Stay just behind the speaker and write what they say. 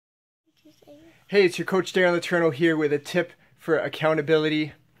Hey, it's your coach Darren Letourneau here with a tip for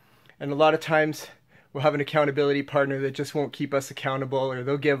accountability. And a lot of times we'll have an accountability partner that just won't keep us accountable, or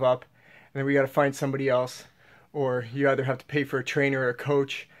they'll give up, and then we got to find somebody else. Or you either have to pay for a trainer or a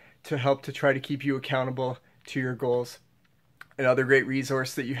coach to help to try to keep you accountable to your goals. Another great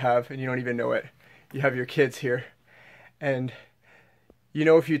resource that you have, and you don't even know it, you have your kids here. And you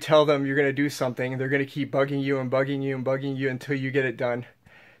know, if you tell them you're going to do something, they're going to keep bugging you and bugging you and bugging you until you get it done.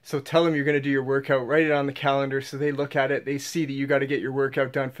 So tell them you're going to do your workout, write it on the calendar so they look at it, they see that you got to get your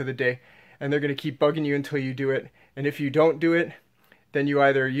workout done for the day, and they're going to keep bugging you until you do it. And if you don't do it, then you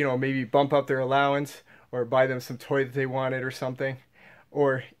either, maybe bump up their allowance or buy them some toy that they wanted or something.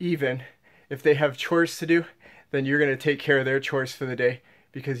 Or even if they have chores to do, then you're going to take care of their chores for the day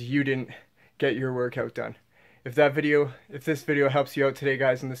because you didn't get your workout done. If this video helps you out today,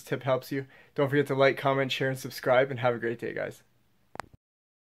 guys, and this tip helps you, don't forget to like, comment, share, and subscribe, and have a great day, guys.